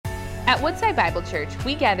At Woodside Bible Church,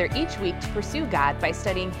 we gather each week to pursue God by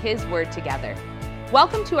studying His Word together.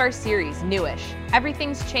 Welcome to our series, Newish,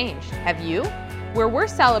 Everything's Changed. Have you? Where we're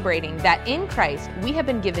celebrating that in Christ, we have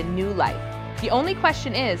been given new life. The only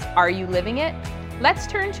question is, are you living it? Let's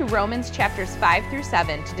turn to Romans chapters 5 through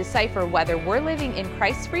 7 to decipher whether we're living in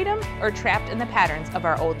Christ's freedom or trapped in the patterns of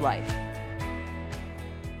our old life.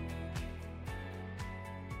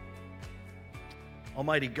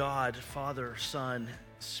 Almighty God, Father, Son,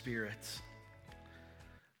 Spirit,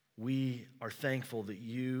 we are thankful that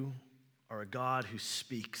you are a God who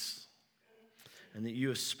speaks and that you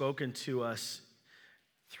have spoken to us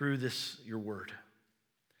through this, your word.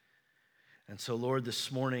 And so, Lord,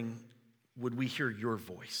 this morning, would we hear your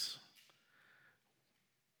voice?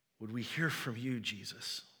 Would we hear from you,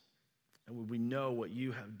 Jesus? And would we know what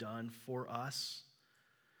you have done for us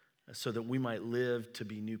so that we might live to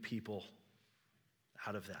be new people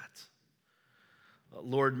out of that?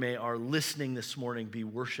 Lord, may our listening this morning be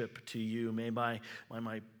worship to you. May my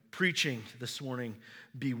preaching this morning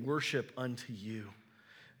be worship unto you.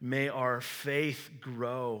 May our faith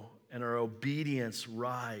grow and our obedience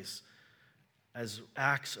rise as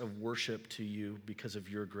acts of worship to you because of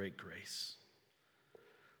your great grace.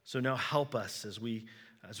 So now help us as we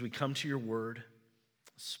come to your word,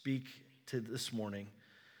 speak to this morning.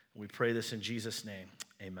 We pray this in Jesus' name.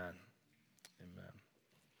 Amen. Amen.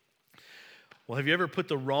 Well, have you ever put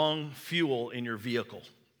the wrong fuel in your vehicle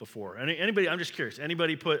before? Anybody? I'm just curious.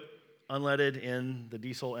 Anybody put unleaded in the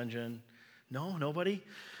diesel engine? No, nobody?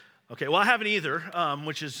 Okay, well, I haven't either,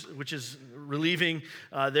 which is relieving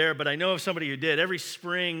there, but I know of somebody who did. Every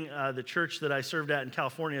spring, the church that I served at in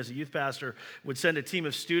California as a youth pastor would send a team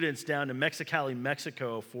of students down to Mexicali,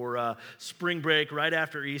 Mexico for spring break right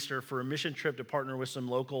after Easter for a mission trip to partner with some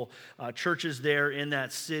local churches there in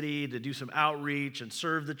that city to do some outreach and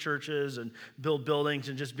serve the churches and build buildings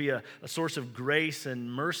and just be a source of grace and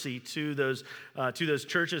mercy to those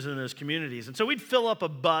churches and those communities. And so we'd fill up a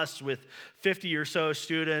bus with 50 or so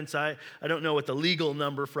students. I don't know what the legal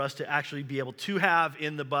number for us to actually be able to have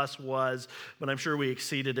in the bus was, but I'm sure we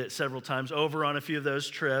exceeded it several times over on a few of those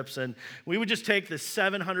trips. And we would just take the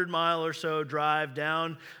 700-mile or so drive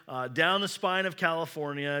down the spine of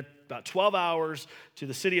California, about 12 hours to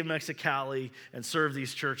the city of Mexicali and serve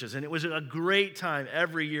these churches. And it was a great time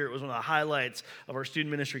every year. It was one of the highlights of our student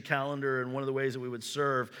ministry calendar and one of the ways that we would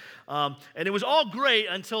serve. And it was all great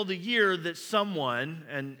until the year that someone,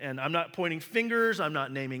 and I'm not pointing fingers, I'm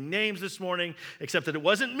not naming names this morning, except that it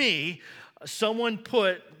wasn't me, someone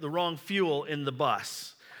put the wrong fuel in the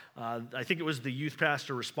bus. I think it was the youth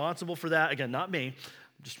pastor responsible for that. Again, not me.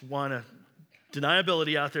 Just want to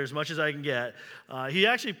deniability out there as much as I can get. He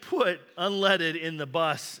actually put unleaded in the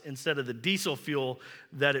bus instead of the diesel fuel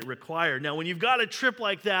that it required. Now, when you've got a trip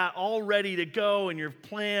like that all ready to go and you're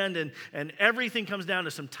planned and everything comes down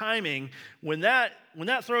to some timing, when that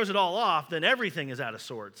throws it all off, then everything is out of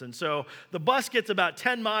sorts. And so the bus gets about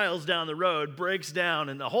 10 miles down the road, breaks down,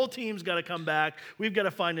 and the whole team's got to come back. We've got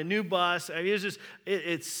to find a new bus. I mean,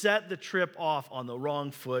 it set the trip off on the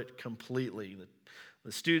wrong foot completely.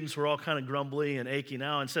 The students were all kind of grumbly and achy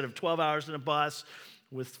now. Instead of 12 hours in a bus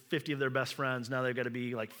with 50 of their best friends, now they've got to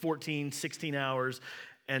be like 14, 16 hours,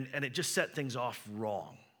 and it just set things off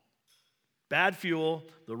wrong. Bad fuel,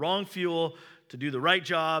 the wrong fuel to do the right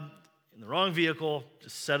job in the wrong vehicle,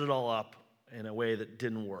 just set it all up in a way that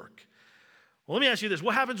didn't work. Well, let me ask you this.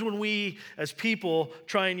 What happens when we, as people,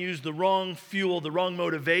 try and use the wrong fuel, the wrong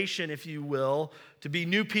motivation, if you will, to be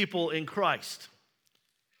new people in Christ?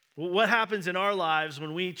 What happens in our lives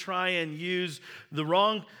when we try and use the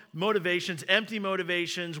wrong motivations, empty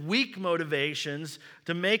motivations, weak motivations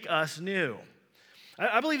to make us new?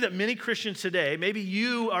 I believe that many Christians today, maybe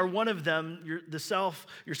you are one of them yourself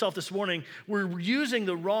this morning, we're using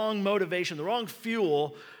the wrong motivation, the wrong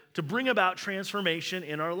fuel to bring about transformation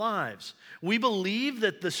in our lives. We believe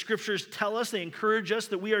that the scriptures tell us, they encourage us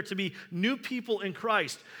that we are to be new people in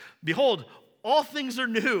Christ. Behold, all things are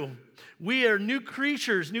new. We are new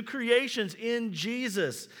creatures, new creations in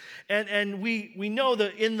Jesus. And we know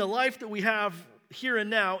that in the life that we have here and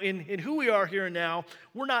now, in who we are here and now,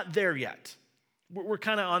 we're not there yet. We're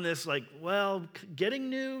kind of on this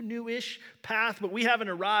getting newish path, but we haven't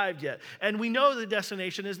arrived yet. And we know the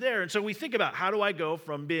destination is there. And so we think about, how do I go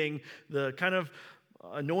from being the kind of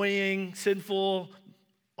annoying, sinful,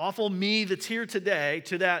 awful me that's here today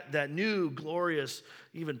to that new, glorious,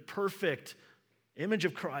 even perfect image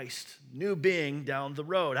of Christ, new being down the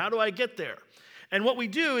road? How do I get there? And what we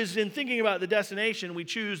do is, in thinking about the destination, we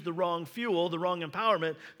choose the wrong fuel, the wrong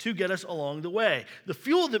empowerment to get us along the way. The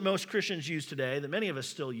fuel that most Christians use today, that many of us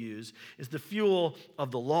still use, is the fuel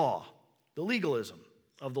of the law, the legalism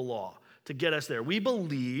of the law to get us there. We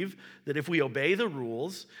believe that if we obey the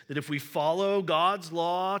rules, that if we follow God's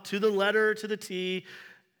law to the letter, to the T,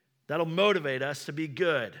 that'll motivate us to be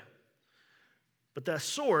good. But the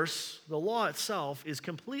source, the law itself, is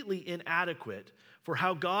completely inadequate for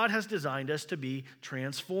how God has designed us to be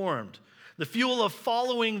transformed. The fuel of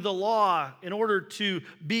following the law in order to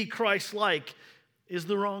be Christ-like is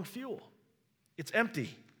the wrong fuel. It's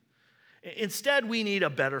empty. Instead, we need a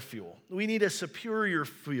better fuel. We need a superior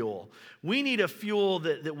fuel. We need a fuel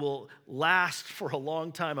that will last for a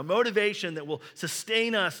long time, a motivation that will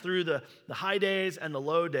sustain us through the high days and the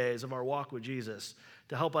low days of our walk with Jesus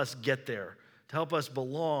to help us get there, to help us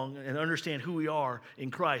belong and understand who we are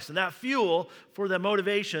in Christ. And that fuel for the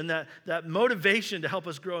motivation, that motivation to help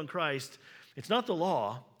us grow in Christ, it's not the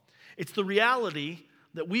law, it's the reality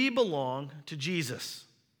that we belong to Jesus.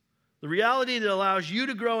 The reality that allows you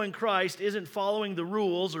to grow in Christ isn't following the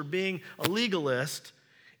rules or being a legalist.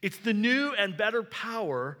 It's the new and better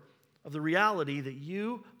power of the reality that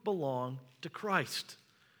you belong to Christ.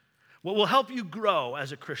 What will help you grow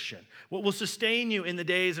as a Christian, what will sustain you in the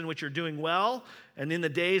days in which you're doing well and in the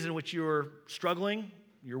days in which you're struggling,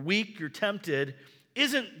 you're weak, you're tempted,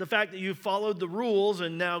 isn't the fact that you've followed the rules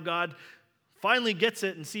and now God finally gets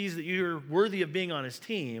it and sees that you're worthy of being on his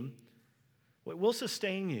team. What will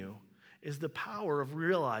sustain you is the power of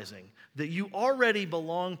realizing that you already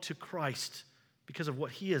belong to Christ because of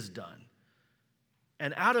what he has done.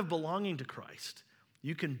 And out of belonging to Christ,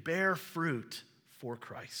 you can bear fruit for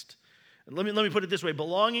Christ. And let me put it this way.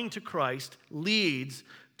 Belonging to Christ leads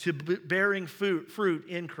to bearing fruit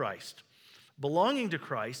in Christ. Belonging to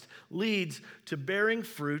Christ leads to bearing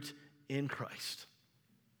fruit in Christ.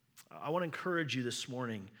 I want to encourage you this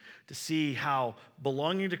morning to see how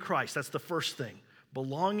belonging to Christ, that's the first thing.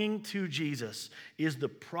 Belonging to Jesus is the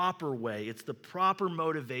proper way. It's the proper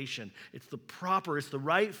motivation. It's the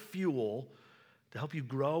right fuel to help you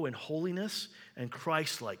grow in holiness and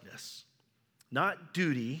Christ-likeness. Not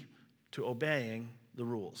duty to obeying the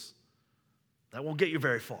rules. That won't get you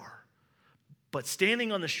very far. But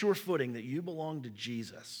standing on the sure footing that you belong to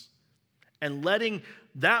Jesus and letting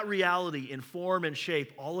that reality inform and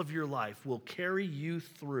shape all of your life will carry you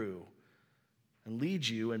through and lead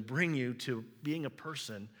you and bring you to being a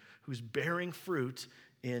person who's bearing fruit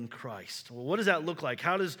in Christ. Well, what does that look like?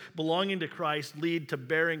 How does belonging to Christ lead to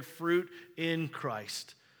bearing fruit in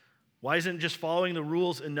Christ? Why isn't just following the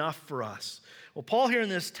rules enough for us? Well, Paul here in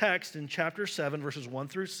this text in chapter 7, verses 1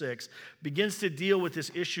 through 6, begins to deal with this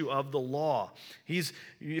issue of the law.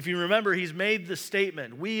 If you remember, he's made the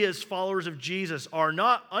statement, we as followers of Jesus are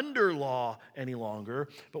not under law any longer,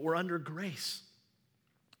 but we're under grace.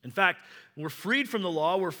 In fact, we're freed from the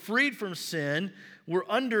law, we're freed from sin, we're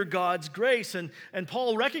under God's grace. And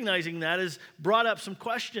Paul, recognizing that, has brought up some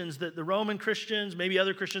questions that the Roman Christians, maybe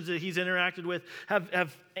other Christians that he's interacted with,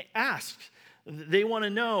 have asked. They want to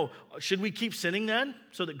know, should we keep sinning then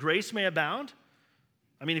so that grace may abound?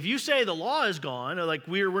 I mean, if you say the law is gone, or like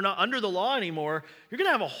we're not under the law anymore, you're going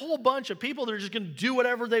to have a whole bunch of people that are just going to do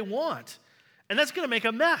whatever they want. And that's going to make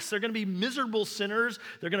a mess. They're going to be miserable sinners.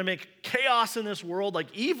 They're going to make chaos in this world. Like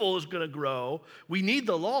evil is going to grow. We need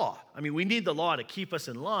the law. I mean, we need the law to keep us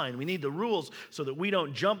in line. We need the rules so that we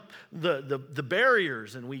don't jump the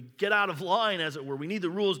barriers and we get out of line, as it were. We need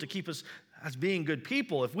the rules to keep us as being good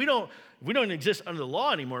people. If we don't exist under the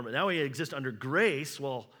law anymore, but now we exist under grace,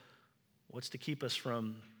 well, what's to keep us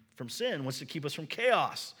from sin? What's to keep us from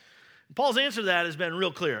chaos? Paul's answer to that has been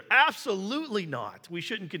real clear. Absolutely not. We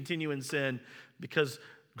shouldn't continue in sin because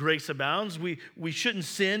grace abounds. We shouldn't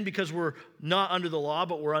sin because we're not under the law,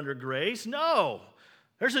 but we're under grace. No.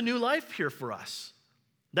 There's a new life here for us.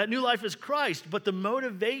 That new life is Christ, but the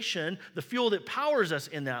motivation, the fuel that powers us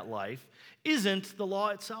in that life isn't the law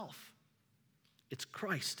itself. It's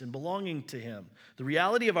Christ and belonging to him. The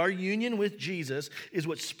reality of our union with Jesus is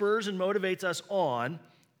what spurs and motivates us on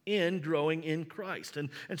in growing in Christ. And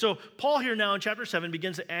so Paul here now in chapter 7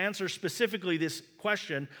 begins to answer specifically this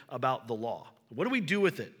question about the law. What do we do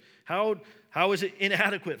with it? How is it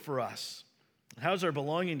inadequate for us? How does our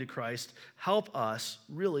belonging to Christ help us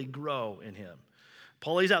really grow in him?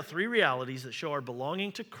 Paul lays out three realities that show our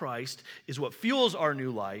belonging to Christ is what fuels our new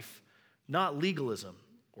life, not legalism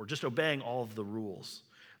or just obeying all of the rules.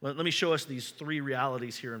 Let me show us these three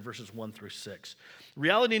realities here in verses 1 through 6.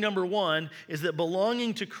 Reality number one is that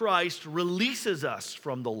belonging to Christ releases us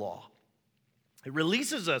from the law. It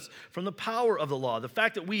releases us from the power of the law. The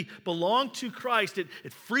fact that we belong to Christ, it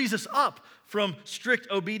frees us up from strict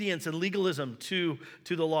obedience and legalism to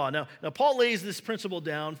the law. Now, Paul lays this principle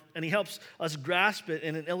down, and he helps us grasp it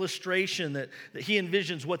in an illustration that he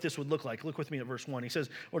envisions what this would look like. Look with me at verse 1. He says,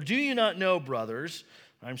 "Or do you not know, brothers,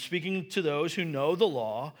 I'm speaking to those who know the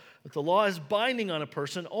law, but the law is binding on a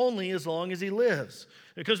person only as long as he lives.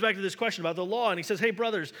 It comes back to this question about the law, and he says, hey,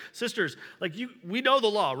 brothers, sisters, we know the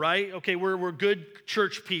law, right? Okay, we're good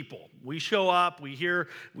church people. We show up, we hear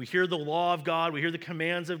the law of God, we hear the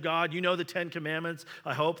commands of God. You know the 10 Commandments,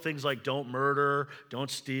 I hope. Things like don't murder, don't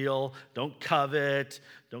steal, don't covet,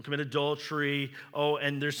 don't commit adultery. Oh,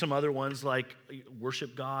 and there's some other ones like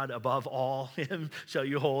worship God above all. Him shall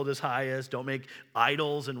you hold as highest. Don't make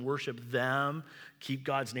idols and worship them. Keep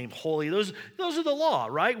God's name holy. Those are the law,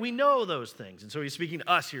 right? We know those things. And so he's speaking to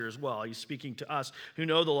us here as well. He's speaking to us who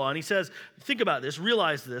know the law. And he says, think about this,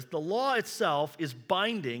 realize this. The law itself is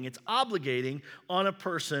binding, it's obligating on a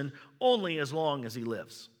person only as long as he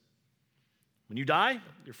lives. When you die,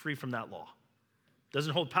 you're free from that law. It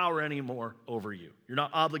doesn't hold power anymore over you. You're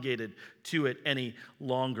not obligated to it any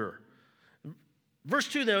longer. Verse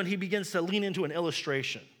 2, though, and he begins to lean into an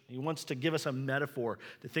illustration. He wants to give us a metaphor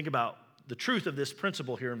to think about the truth of this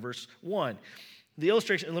principle here in verse 1. The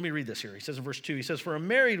illustration, and let me read this here. He says in verse 2, he says, for a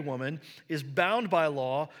married woman is bound by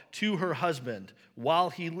law to her husband while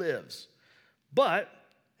he lives. But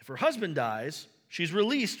if her husband dies, she's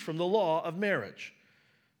released from the law of marriage.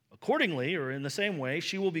 Accordingly, or in the same way,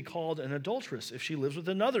 she will be called an adulteress if she lives with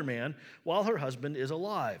another man while her husband is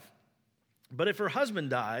alive. But if her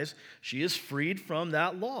husband dies, she is freed from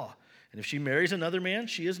that law. And if she marries another man,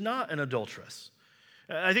 she is not an adulteress.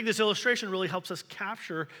 I think this illustration really helps us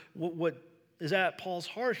capture what is at Paul's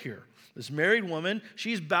heart here. This married woman,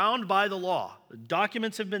 she's bound by the law. The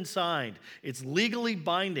documents have been signed. It's legally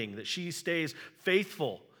binding that she stays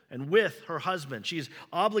faithful and with her husband. She's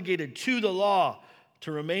obligated to the law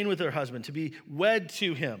to remain with her husband, to be wed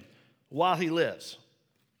to him while he lives.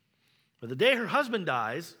 But the day her husband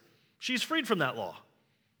dies, she's freed from that law.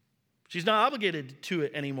 She's not obligated to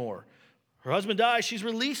it anymore. Her husband dies, she's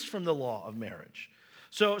released from the law of marriage.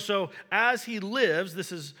 So as he lives,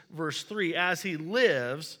 this is verse 3, as he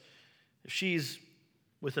lives, if she's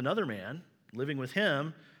with another man, living with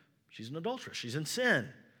him, she's an adulteress, she's in sin.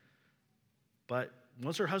 But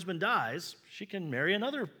once her husband dies, she can marry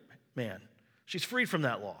another man. She's freed from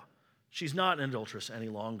that law. She's not an adulteress any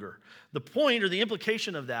longer. The point or the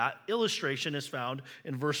implication of that illustration is found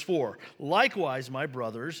in verse 4. Likewise, my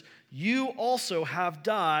brothers, you also have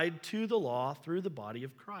died to the law through the body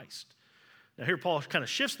of Christ. Now here Paul kind of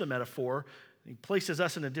shifts the metaphor. He places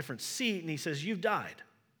us in a different seat and he says, you've died.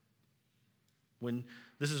 When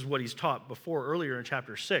this is what he's taught before earlier in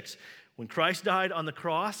chapter 6. When Christ died on the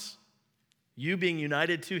cross, you being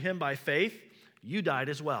united to him by faith, you died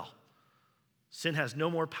as well. Sin has no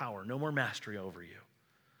more power, no more mastery over you.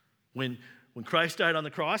 When Christ died on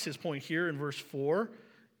the cross, his point here in verse 4,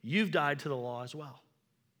 you've died to the law as well.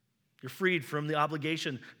 You're freed from the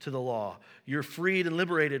obligation to the law. You're freed and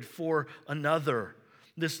liberated for another.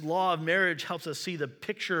 This law of marriage helps us see the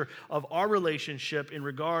picture of our relationship in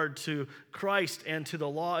regard to Christ and to the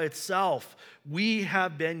law itself. We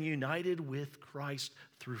have been united with Christ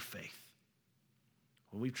through faith.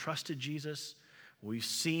 When we've trusted Jesus, we've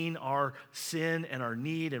seen our sin and our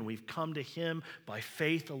need, and we've come to him by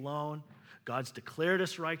faith alone. God's declared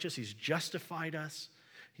us righteous. He's justified us.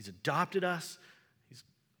 He's adopted us. He's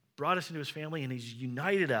brought us into his family, and he's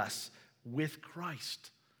united us with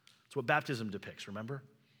Christ. That's what baptism depicts, remember?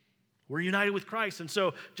 We're united with Christ, and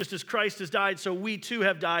so just as Christ has died, so we too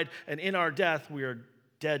have died, and in our death we are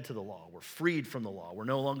dead to the law. We're freed from the law. We're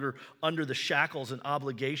no longer under the shackles and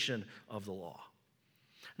obligation of the law.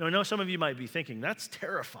 Now, I know some of you might be thinking, that's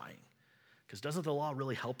terrifying, because doesn't the law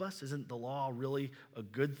really help us? Isn't the law really a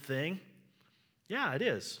good thing? Yeah, it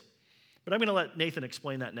is. But I'm going to let Nathan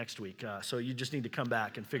explain that next week, so you just need to come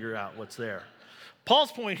back and figure out what's there.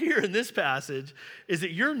 Paul's point here in this passage is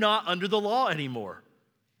that you're not under the law anymore.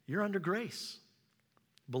 You're under grace.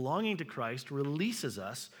 Belonging to Christ releases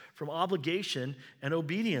us from obligation and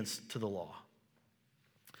obedience to the law.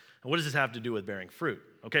 And what does this have to do with bearing fruit?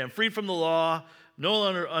 Okay, I'm freed from the law, no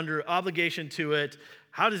longer under obligation to it.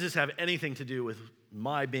 How does this have anything to do with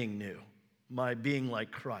my being new, my being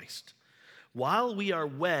like Christ? While we are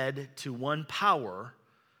wed to one power,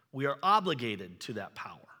 we are obligated to that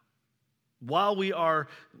power. While we are,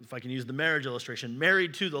 if I can use the marriage illustration,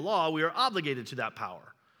 married to the law, we are obligated to that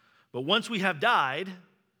power. But once we have died,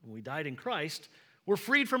 when we died in Christ, we're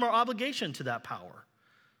freed from our obligation to that power.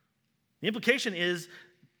 The implication is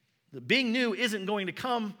that being new isn't going to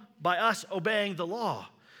come by us obeying the law.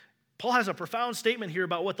 Paul has a profound statement here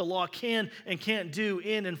about what the law can and can't do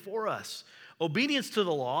in and for us. Obedience to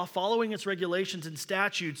the law, following its regulations and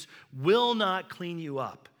statutes, will not clean you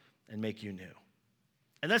up and make you new.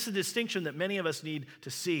 And that's the distinction that many of us need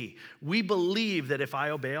to see. We believe that if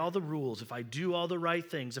I obey all the rules, if I do all the right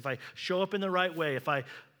things, if I show up in the right way, if I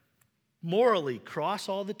morally cross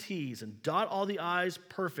all the T's and dot all the I's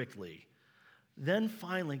perfectly, then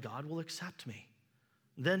finally God will accept me.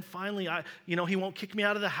 Then finally, he won't kick me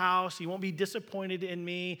out of the house. He won't be disappointed in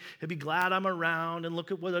me. He'll be glad I'm around, and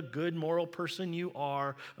look at what a good moral person you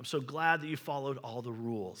are. I'm so glad that you followed all the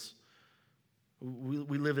rules.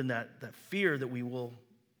 We live in that fear that we will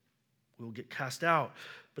get cast out.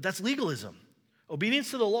 But that's legalism.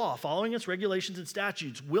 Obedience to the law, following its regulations and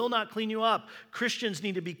statutes, will not clean you up. Christians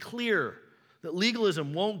need to be clear that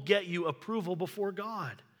legalism won't get you approval before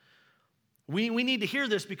God. We need to hear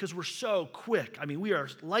this because we're so quick. We are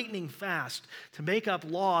lightning fast to make up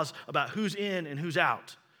laws about who's in and who's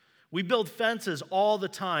out. We build fences all the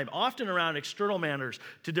time, often around external matters,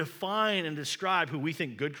 to define and describe who we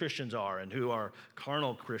think good Christians are and who are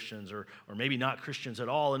carnal Christians or maybe not Christians at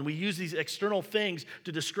all. And we use these external things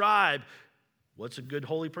to describe what's a good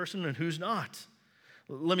holy person and who's not.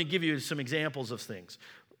 Let me give you some examples of things.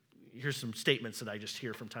 Here's some statements that I just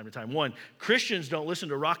hear from time to time. One, Christians don't listen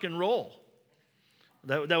to rock and roll.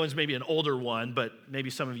 That one's maybe an older one, but maybe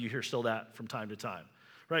some of you hear still that from time to time.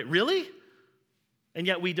 Right? Really? And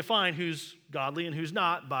yet we define who's godly and who's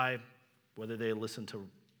not by whether they listen to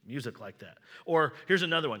music like that. Or here's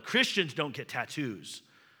another one. Christians don't get tattoos.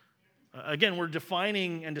 Again, we're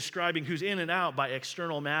defining and describing who's in and out by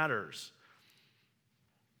external matters.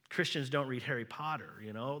 Christians don't read Harry Potter,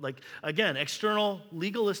 Again, external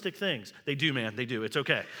legalistic things. They do, man. They do. It's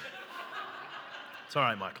okay. It's all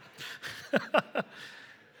right, Michael.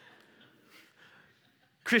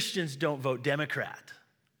 Christians don't vote Democrat.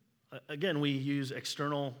 Again, we use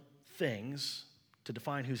external things to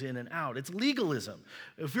define who's in and out. It's legalism.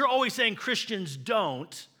 If you're always saying Christians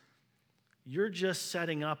don't, you're just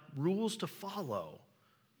setting up rules to follow,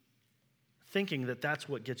 thinking that that's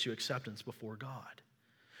what gets you acceptance before God.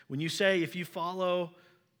 When you say if you follow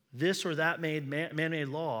this or that man-made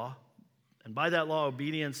law, and by that law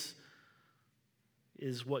obedience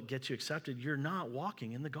is what gets you accepted, you're not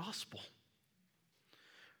walking in the gospel.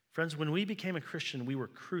 Friends, when we became a Christian, we were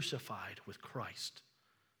crucified with Christ,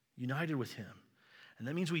 united with him. And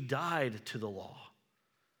that means we died to the law.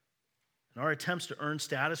 And our attempts to earn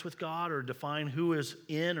status with God or define who is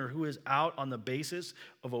in or who is out on the basis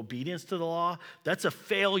of obedience to the law, that's a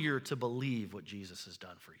failure to believe what Jesus has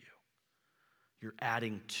done for you. You're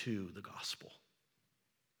adding to the gospel.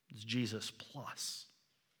 It's Jesus plus.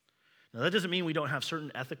 Now, that doesn't mean we don't have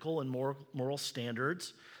certain ethical and moral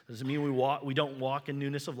standards. It doesn't mean we don't walk in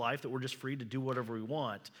newness of life, that we're just free to do whatever we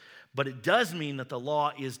want. But it does mean that the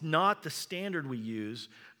law is not the standard we use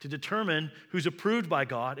to determine who's approved by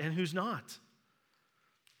God and who's not.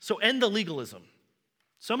 So end the legalism.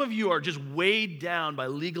 Some of you are just weighed down by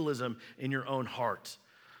legalism in your own heart.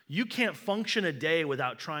 You can't function a day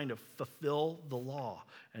without trying to fulfill the law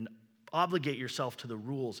and obligate yourself to the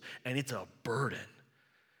rules, and it's a burden.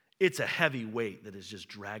 It's a heavy weight that is just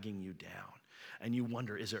dragging you down. And you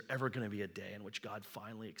wonder, is there ever going to be a day in which God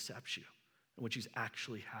finally accepts you, in which he's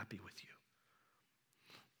actually happy with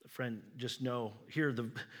you? Friend, just know, hear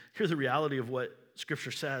the reality of what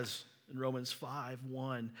Scripture says in Romans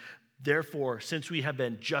 5:1. Therefore, since we have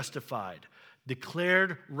been justified,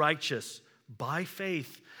 declared righteous by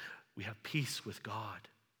faith, we have peace with God.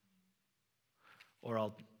 Or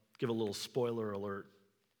I'll give a little spoiler alert.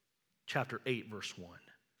 Chapter 8, verse 1.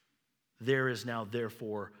 There is now,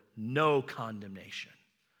 therefore, no condemnation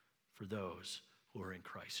for those who are in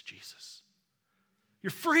Christ Jesus.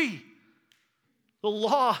 You're free. The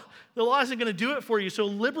law isn't going to do it for you, so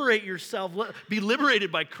liberate yourself. Be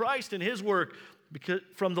liberated by Christ and his work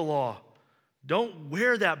from the law. Don't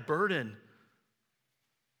wear that burden.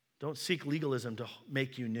 Don't seek legalism to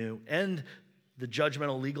make you new. End the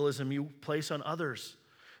judgmental legalism you place on others.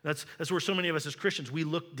 That's where so many of us as Christians, we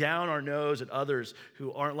look down our nose at others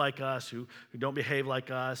who aren't like us, who don't behave like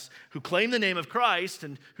us, who claim the name of Christ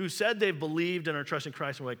and who said they've believed and are trusting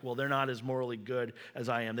Christ. And we're like, well, they're not as morally good as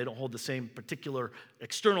I am. They don't hold the same particular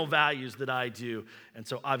external values that I do. And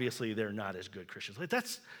so obviously they're not as good Christians. Like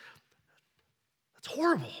that's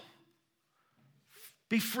horrible.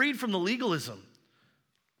 Be freed from the legalism.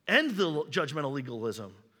 End the judgmental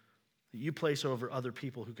legalism that you place over other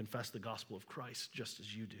people who confess the gospel of Christ just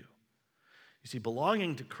as you do. You see,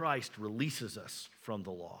 belonging to Christ releases us from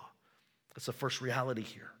the law. That's the first reality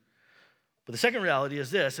here. But the second reality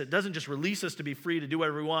is this: it doesn't just release us to be free to do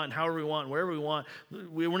whatever we want and however we want and wherever we want.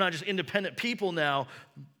 We're not just independent people now.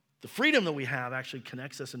 The freedom that we have actually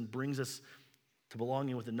connects us and brings us to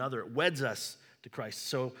belonging with another. It weds us to Christ.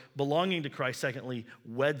 So belonging to Christ, secondly,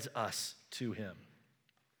 weds us to him.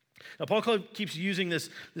 Now, Paul keeps using this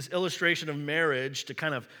illustration of marriage to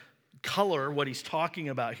kind of color what he's talking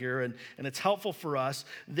about here, and it's helpful for us.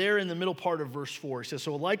 There in the middle part of verse 4, he says,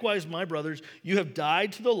 "So likewise, my brothers, you have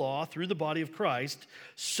died to the law through the body of Christ,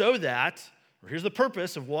 so that," here's the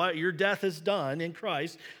purpose of what your death has done in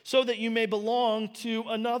Christ, "so that you may belong to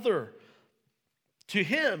another, to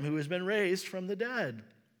him who has been raised from the dead."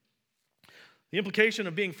 The implication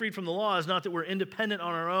of being freed from the law is not that we're independent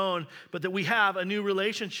on our own, but that we have a new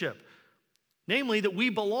relationship. Namely, that we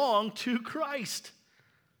belong to Christ.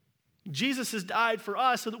 Jesus has died for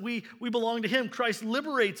us so that we belong to him. Christ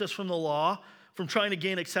liberates us from the law, from trying to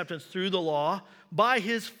gain acceptance through the law, by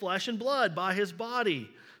his flesh and blood, by his body.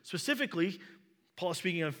 Specifically, Paul is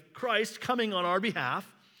speaking of Christ coming on our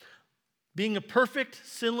behalf, being a perfect,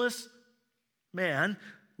 sinless man,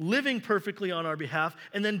 living perfectly on our behalf,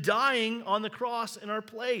 and then dying on the cross in our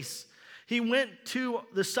place. He went to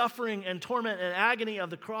the suffering and torment and agony of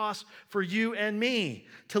the cross for you and me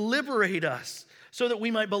to liberate us so that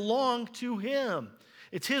we might belong to him.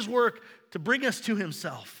 It's his work to bring us to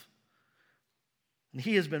himself. And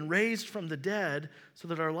he has been raised from the dead so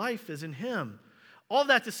that our life is in him. All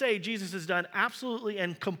that to say, Jesus has done absolutely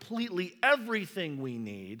and completely everything we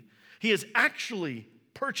need. He has actually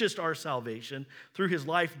purchased our salvation through his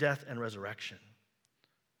life, death, and resurrection.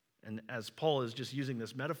 And as Paul is just using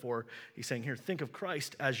this metaphor, he's saying here, think of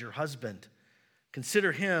Christ as your husband.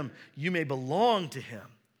 Consider him, you may belong to him.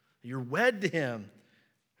 You're wed to him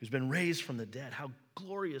who's been raised from the dead. How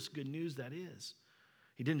glorious good news that is.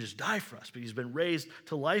 He didn't just die for us, but he's been raised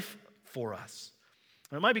to life for us.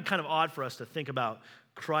 And it might be kind of odd for us to think about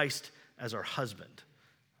Christ as our husband.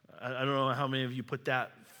 I don't know how many of you put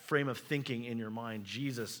that frame of thinking in your mind,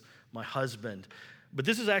 Jesus, my husband. But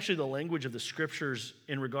this is actually the language of the scriptures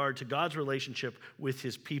in regard to God's relationship with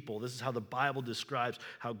his people. This is how the Bible describes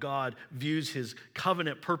how God views his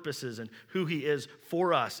covenant purposes and who he is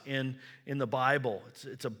for us in the Bible.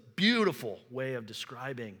 It's a beautiful way of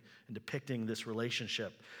describing and depicting this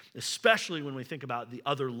relationship, especially when we think about the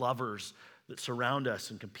other lovers that surround us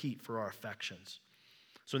and compete for our affections.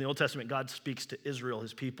 So in the Old Testament, God speaks to Israel,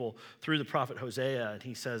 his people, through the prophet Hosea, and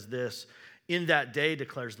he says this, "In that day,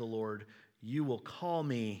 declares the Lord, you will call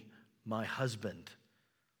me my husband,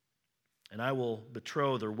 and I will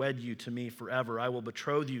betroth or wed you to me forever. I will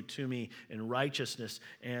betroth you to me in righteousness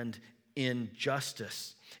and in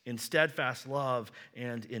justice, in steadfast love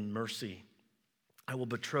and in mercy. I will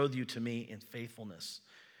betroth you to me in faithfulness,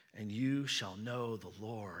 and you shall know the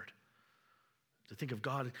Lord." To think of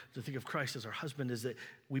God, to think of Christ as our husband is that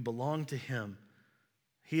we belong to him.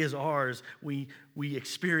 He is ours. We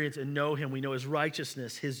experience and know him. We know his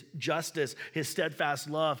righteousness, his justice, his steadfast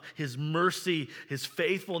love, his mercy, his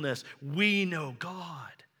faithfulness. We know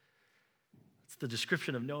God. It's the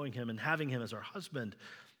description of knowing him and having him as our husband.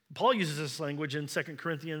 Paul uses this language in 2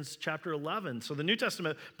 Corinthians chapter 11. So the New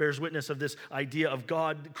Testament bears witness of this idea of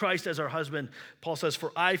God, Christ as our husband. Paul says,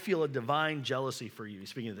 "For I feel a divine jealousy for you." He's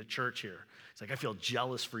speaking of the church here. He's like, "I feel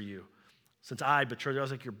jealous for you. Since I betrothed you," I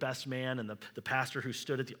was like your best man and the pastor who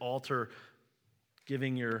stood at the altar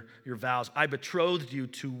giving your vows. "I betrothed you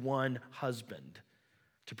to one husband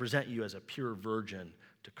to present you as a pure virgin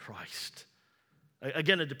to Christ."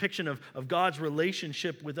 Again, a depiction of God's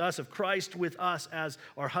relationship with us, of Christ with us as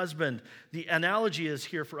our husband. The analogy is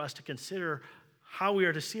here for us to consider how we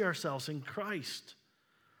are to see ourselves in Christ.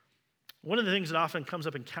 One of the things that often comes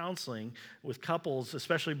up in counseling with couples,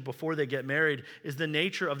 especially before they get married, is the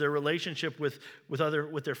nature of their relationship with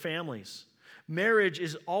their families. Marriage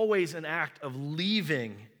is always an act of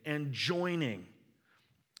leaving and joining.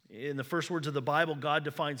 In the first words of the Bible, God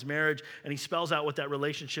defines marriage, and he spells out what that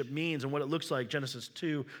relationship means and what it looks like. Genesis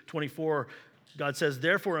 2:24, God says,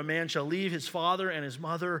 "Therefore a man shall leave his father and his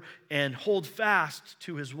mother and hold fast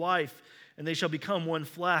to his wife, and they shall become one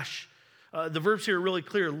flesh." The verbs here are really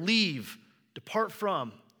clear. Leave, depart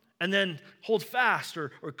from, and then hold fast or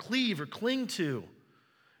cleave or cling to.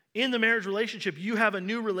 In the marriage relationship, you have a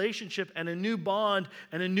new relationship and a new bond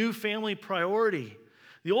and a new family priority.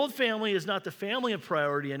 The old family is not the family of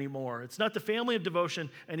priority anymore. It's not the family of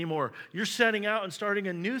devotion anymore. You're setting out and starting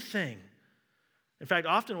a new thing. In fact,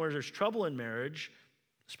 often where there's trouble in marriage,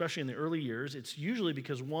 especially in the early years, it's usually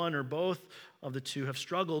because one or both of the two have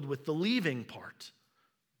struggled with the leaving part.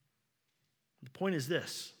 The point is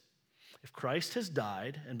this: if Christ has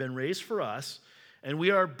died and been raised for us, and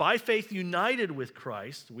we are by faith united with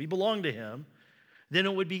Christ, we belong to him, then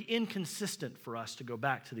it would be inconsistent for us to go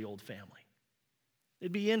back to the old family.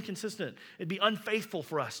 It'd be inconsistent. It'd be unfaithful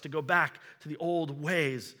for us to go back to the old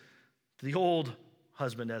ways, to the old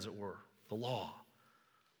husband, as it were, the law.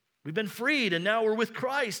 We've been freed, and now we're with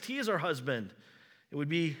Christ. He is our husband. It would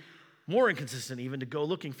be more inconsistent even to go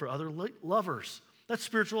looking for other lovers. That's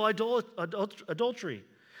spiritual adultery.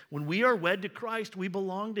 When we are wed to Christ, we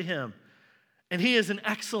belong to him. And he is an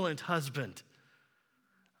excellent husband.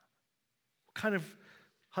 What kind of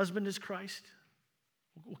husband is Christ?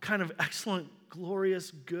 What kind of excellent,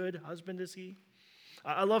 glorious, good husband is he?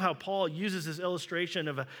 I love how Paul uses this illustration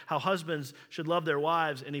of how husbands should love their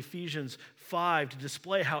wives in Ephesians 5 to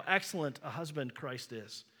display how excellent a husband Christ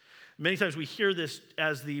is. Many times we hear this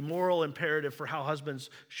as the moral imperative for how husbands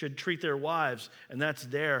should treat their wives, and that's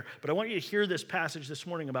there. But I want you to hear this passage this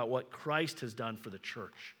morning about what Christ has done for the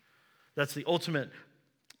church. That's the ultimate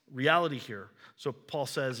reality here. So Paul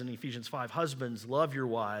says in Ephesians 5, husbands, love your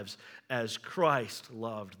wives as Christ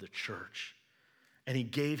loved the church. And he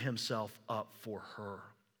gave himself up for her,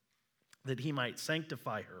 that he might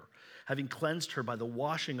sanctify her, having cleansed her by the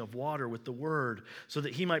washing of water with the word, so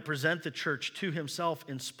that he might present the church to himself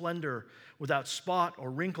in splendor, without spot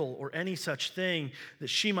or wrinkle or any such thing, that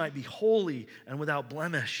she might be holy and without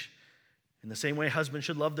blemish. In the same way, husbands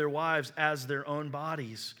should love their wives as their own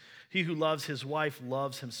bodies. He who loves his wife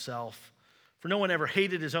loves himself. For no one ever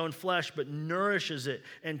hated his own flesh, but nourishes it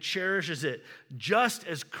and cherishes it, just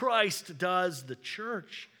as Christ does the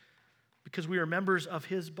church, because we are members of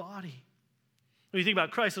his body. When you think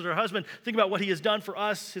about Christ as our husband, think about what he has done for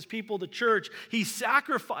us, his people, the church. He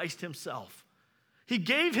sacrificed himself. He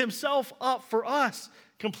gave himself up for us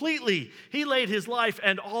completely. He laid his life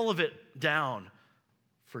and all of it down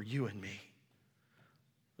for you and me.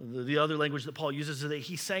 The other language that Paul uses is that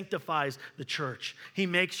he sanctifies the church. He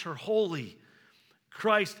makes her holy.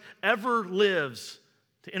 Christ ever lives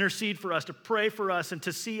to intercede for us, to pray for us, and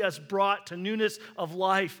to see us brought to newness of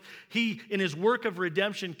life. He, in his work of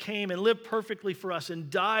redemption, came and lived perfectly for us and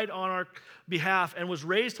died on our behalf and was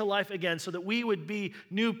raised to life again so that we would be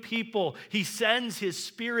new people. He sends his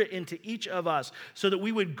Spirit into each of us so that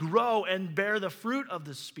we would grow and bear the fruit of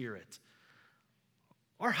the Spirit.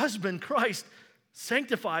 Our husband, Christ,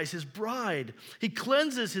 sanctifies his bride. He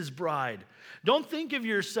cleanses his bride. Don't think of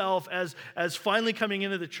yourself as finally coming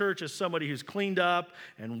into the church as somebody who's cleaned up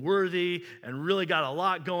and worthy and really got a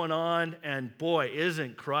lot going on. And boy,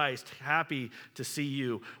 isn't Christ happy to see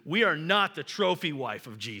you. We are not the trophy wife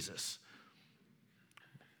of Jesus.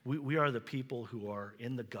 We are the people who are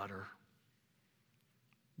in the gutter,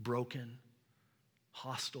 broken,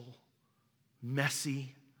 hostile,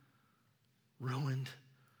 messy, ruined.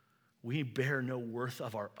 We bear no worth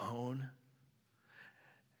of our own.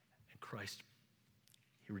 And Christ,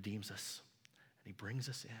 he redeems us, and he brings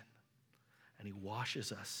us in, and he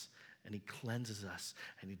washes us, and he cleanses us,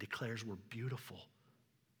 and he declares we're beautiful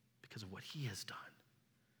because of what he has done.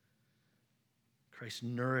 Christ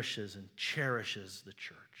nourishes and cherishes the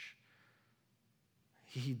church.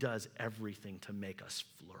 He does everything to make us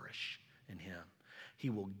flourish in him. He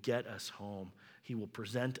will get us home. He will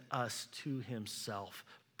present us to himself,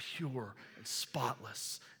 pure and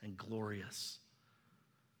spotless and glorious.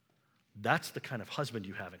 That's the kind of husband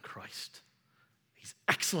you have in Christ. He's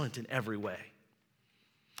excellent in every way.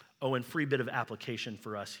 Oh, and free bit of application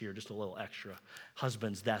for us here, just a little extra.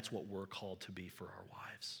 Husbands, that's what we're called to be for our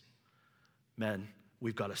wives. Men,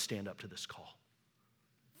 we've got to stand up to this call.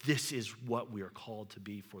 This is what we are called to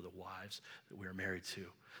be for the wives that we are married to.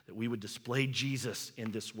 That we would display Jesus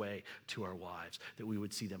in this way to our wives. That we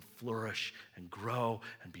would see them flourish and grow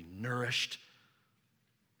and be nourished.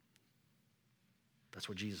 That's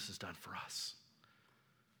what Jesus has done for us.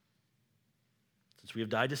 Since we have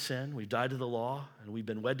died to sin, we've died to the law, and we've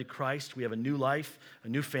been wed to Christ, we have a new life, a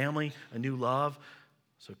new family, a new love.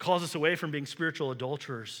 So it calls us away from being spiritual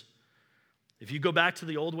adulterers. If you go back to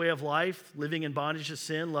the old way of life, living in bondage to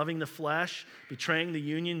sin, loving the flesh, betraying the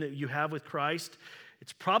union that you have with Christ,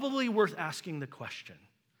 it's probably worth asking the question,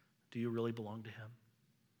 do you really belong to him?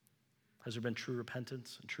 Has there been true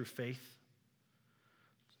repentance and true faith?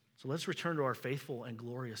 So let's return to our faithful and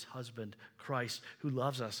glorious husband, Christ, who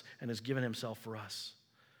loves us and has given himself for us.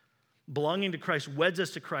 Belonging to Christ weds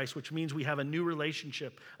us to Christ, which means we have a new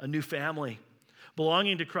relationship, a new family.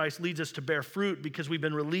 Belonging to Christ leads us to bear fruit because we've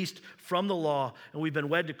been released from the law and we've been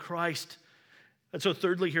wed to Christ. And so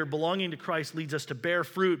thirdly here, belonging to Christ leads us to bear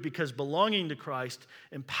fruit because belonging to Christ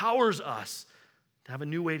empowers us to have a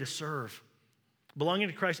new way to serve. Belonging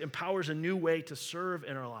to Christ empowers a new way to serve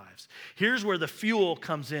in our lives. Here's where the fuel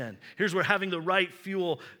comes in. Here's where having the right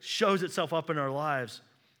fuel shows itself up in our lives.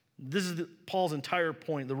 This is Paul's entire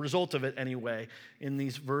point, the result of it anyway, in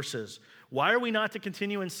these verses. Why are we not to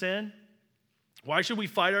continue in sin? Why should we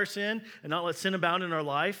fight our sin and not let sin abound in our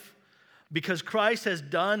life? Because Christ has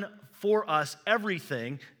done for us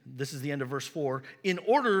everything, this is the end of verse 4, in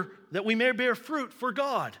order that we may bear fruit for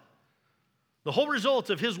God. The whole result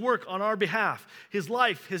of his work on our behalf, his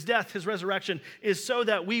life, his death, his resurrection, is so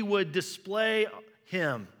that we would display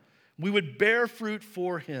him. We would bear fruit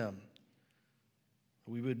for him.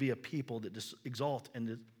 We would be a people that exalt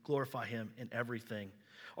and glorify him in everything.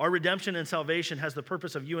 Our redemption and salvation has the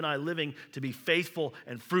purpose of you and I living to be faithful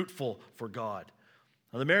and fruitful for God.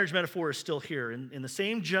 Now, the marriage metaphor is still here. In the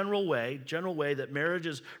same general way that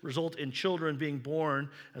marriages result in children being born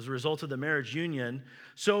as a result of the marriage union,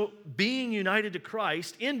 so being united to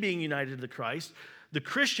Christ, the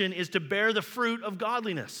Christian is to bear the fruit of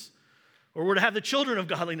godliness, or we're to have the children of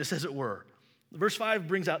godliness, as it were. Verse 5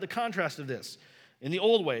 brings out the contrast of this. In the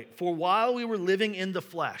old way, for while we were living in the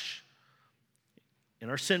flesh, in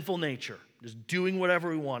our sinful nature, just doing whatever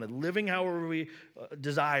we wanted, living however we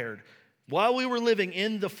desired, while we were living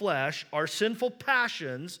in the flesh, our sinful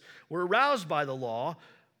passions were aroused by the law.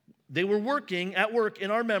 They were at work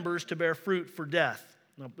in our members to bear fruit for death.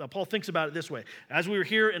 Now, Paul thinks about it this way. As we were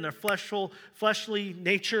here in our fleshly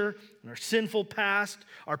nature, in our sinful past,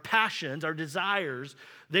 our passions, our desires,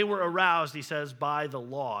 they were aroused, he says, by the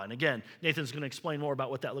law. And again, Nathan's going to explain more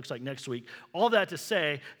about what that looks like next week. All that to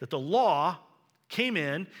say that the law came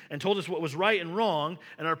in and told us what was right and wrong,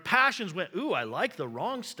 and our passions went, ooh, I like the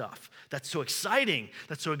wrong stuff. That's so exciting.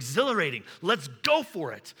 That's so exhilarating. Let's go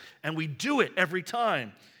for it. And we do it every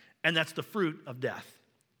time. And that's the fruit of death.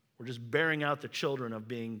 We're just bearing out the children of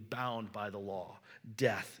being bound by the law.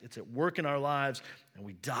 Death. It's at work in our lives, and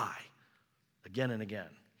we die again and again.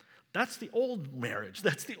 That's the old marriage.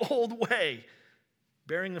 That's the old way,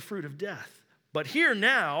 bearing the fruit of death. But here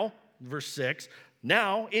now, verse 6,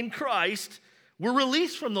 now in Christ, we're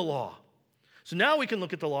released from the law. So now we can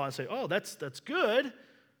look at the law and say, oh, that's good,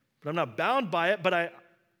 but I'm not bound by it, but I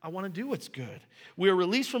want to do what's good. We are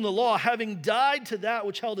released from the law, having died to that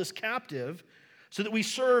which held us captive, so that we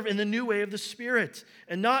serve in the new way of the Spirit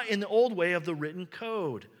and not in the old way of the written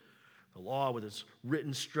code. The law with its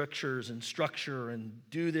written strictures and structure and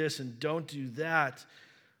do this and don't do that.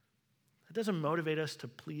 That doesn't motivate us to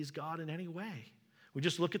please God in any way. We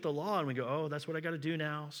just look at the law and we go, oh, that's what I got to do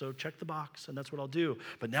now, so check the box, and that's what I'll do.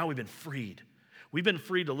 But now we've been freed. We've been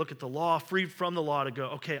freed to look at the law, freed from the law to go,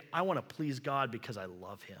 okay, I want to please God because I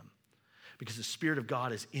love him. Because the Spirit of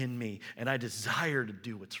God is in me, and I desire to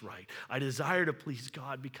do what's right. I desire to please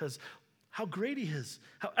God because how great he is,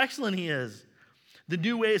 how excellent he is. The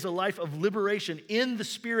new way is a life of liberation in the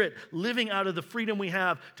Spirit, living out of the freedom we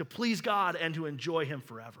have to please God and to enjoy him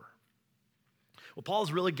forever. What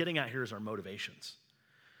Paul's really getting at here is our motivations.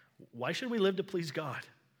 Why should we live to please God?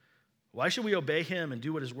 Why should we obey him and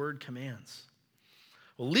do what his word commands?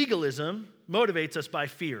 Well, legalism motivates us by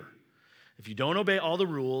fear. If you don't obey all the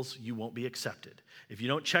rules, you won't be accepted. If you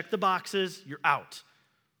don't check the boxes, you're out.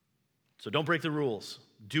 So don't break the rules.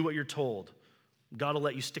 Do what you're told. God will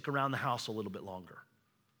let you stick around the house a little bit longer.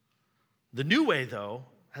 The new way, though,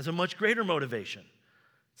 has a much greater motivation.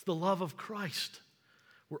 It's the love of Christ.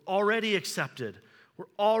 We're already accepted. We're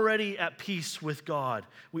already at peace with God.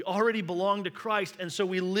 We already belong to Christ, and so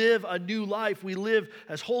we live a new life. We live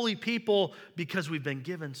as holy people because we've been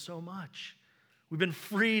given so much. We've been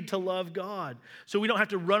freed to love God. So we don't have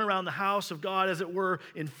to run around the house of God, as it were,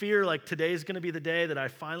 in fear, like today's going to be the day that I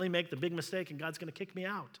finally make the big mistake and God's going to kick me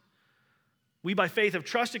out. We, by faith, have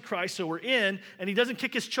trusted Christ, so we're in, and he doesn't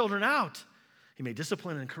kick his children out. He may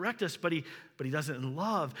discipline and correct us, but he does it in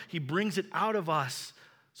love. He brings it out of us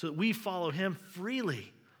so that we follow him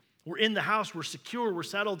freely. We're in the house, we're secure, we're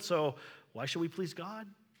settled, so why should we please God?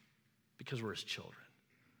 Because we're his children.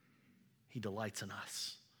 He delights in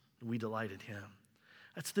us, and we delight in him.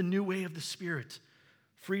 That's the new way of the Spirit,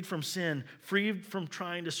 freed from sin, freed from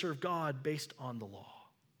trying to serve God based on the law.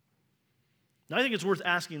 Now, I think it's worth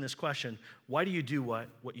asking this question: why do you do what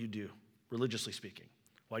you do, religiously speaking?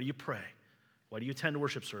 Why do you pray? Why do you attend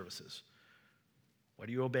worship services? Why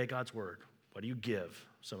do you obey God's word? Why do you give,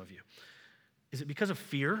 some of you? Is it because of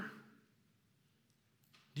fear?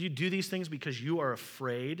 Do you do these things because you are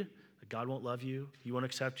afraid that God won't love you, he won't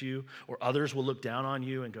accept you, or others will look down on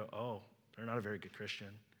you and go, oh, they're not a very good Christian.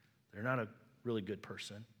 They're not a really good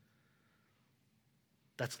person.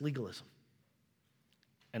 That's legalism.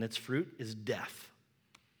 And its fruit is death.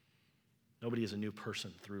 Nobody is a new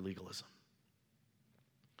person through legalism.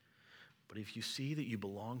 But if you see that you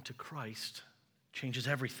belong to Christ, it changes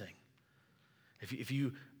everything. If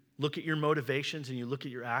you look at your motivations and you look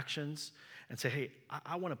at your actions and say, hey,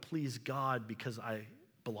 I want to please God because I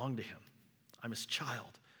belong to him. I'm his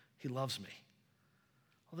child. He loves me.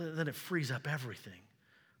 Well, then it frees up everything.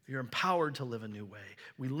 You're empowered to live a new way.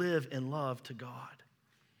 We live in love to God.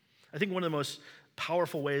 I think one of the most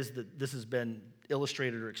powerful ways that this has been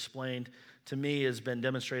illustrated or explained to me has been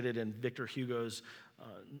demonstrated in Victor Hugo's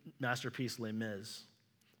masterpiece, Les Mis.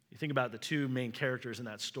 You think about the two main characters in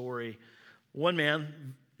that story. One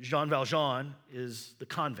man, Jean Valjean, is the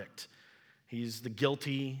convict. He's the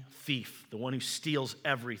guilty thief, the one who steals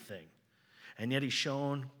everything. And yet he's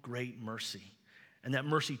shown great mercy. And that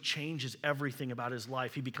mercy changes everything about his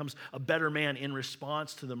life. He becomes a better man in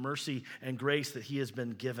response to the mercy and grace that he has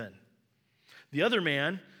been given. The other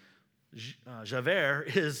man, Javert,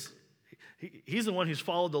 he's the one who's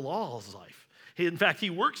followed the law all his life. In fact, he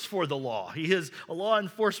works for the law. He is a law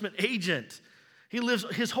enforcement agent. He lives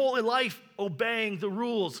his whole life obeying the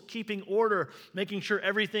rules, keeping order, making sure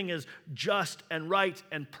everything is just and right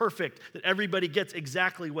and perfect, that everybody gets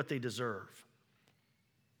exactly what they deserve.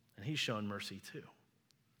 And he's shown mercy too.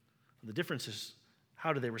 And the difference is,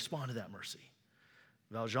 how do they respond to that mercy?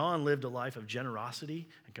 Valjean lived a life of generosity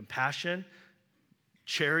and compassion,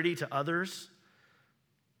 charity to others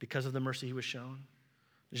because of the mercy he was shown.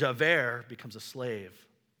 Javert becomes a slave.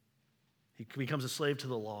 He becomes a slave to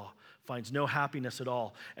the law, finds no happiness at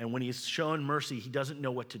all. And when he's shown mercy, he doesn't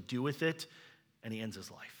know what to do with it, and he ends his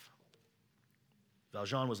life.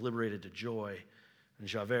 Valjean was liberated to joy, and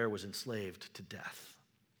Javert was enslaved to death.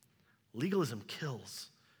 Legalism kills.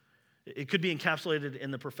 It could be encapsulated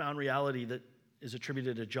in the profound reality that is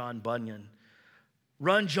attributed to John Bunyan.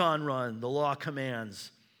 Run, John, run, the law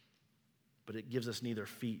commands, but it gives us neither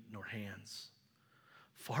feet nor hands.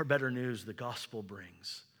 Far better news the gospel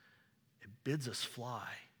brings. It bids us fly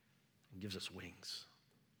and gives us wings.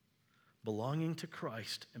 Belonging to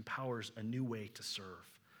Christ empowers a new way to serve.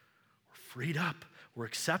 We're freed up, we're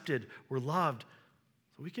accepted, we're loved,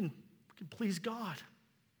 so we can please God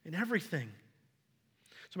in everything.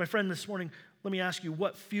 So my friend, this morning, let me ask you,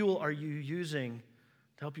 what fuel are you using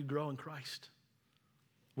to help you grow in Christ?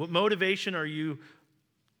 What motivation are you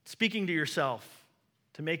speaking to yourself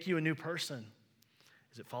to make you a new person?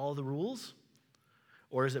 Is it follow the rules?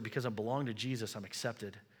 Or is it because I belong to Jesus, I'm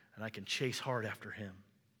accepted, and I can chase hard after him?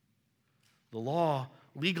 The law,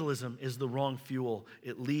 legalism, is the wrong fuel.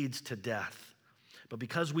 It leads to death. But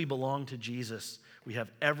because we belong to Jesus, we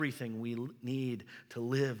have everything we need to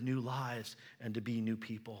live new lives and to be new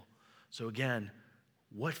people. So again,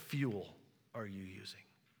 what fuel are you using?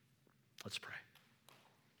 Let's pray.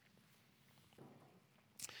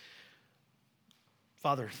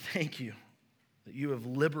 Father, thank you that you have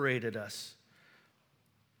liberated us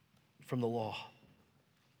from the law.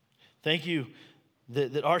 Thank you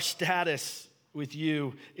that our status with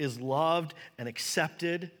you is loved and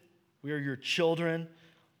accepted. We are your children,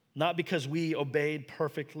 not because we obeyed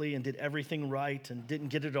perfectly and did everything right and didn't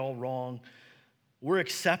get it all wrong. We're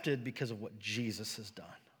accepted because of what Jesus has done.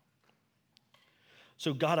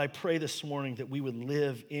 So God, I pray this morning that we would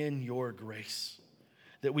live in your grace,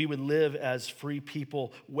 that we would live as free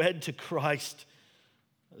people wed to Christ,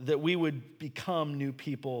 that we would become new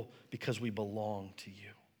people because we belong to you.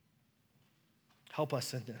 Help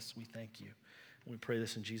us in this. We thank you. And we pray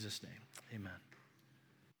this in Jesus' name. Amen.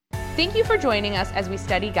 Thank you for joining us as we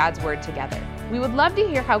study God's Word together. We would love to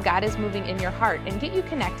hear how God is moving in your heart and get you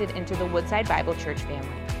connected into the Woodside Bible Church family.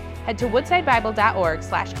 Head to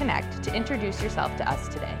woodsidebible.org/connect to introduce yourself to us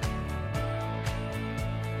today.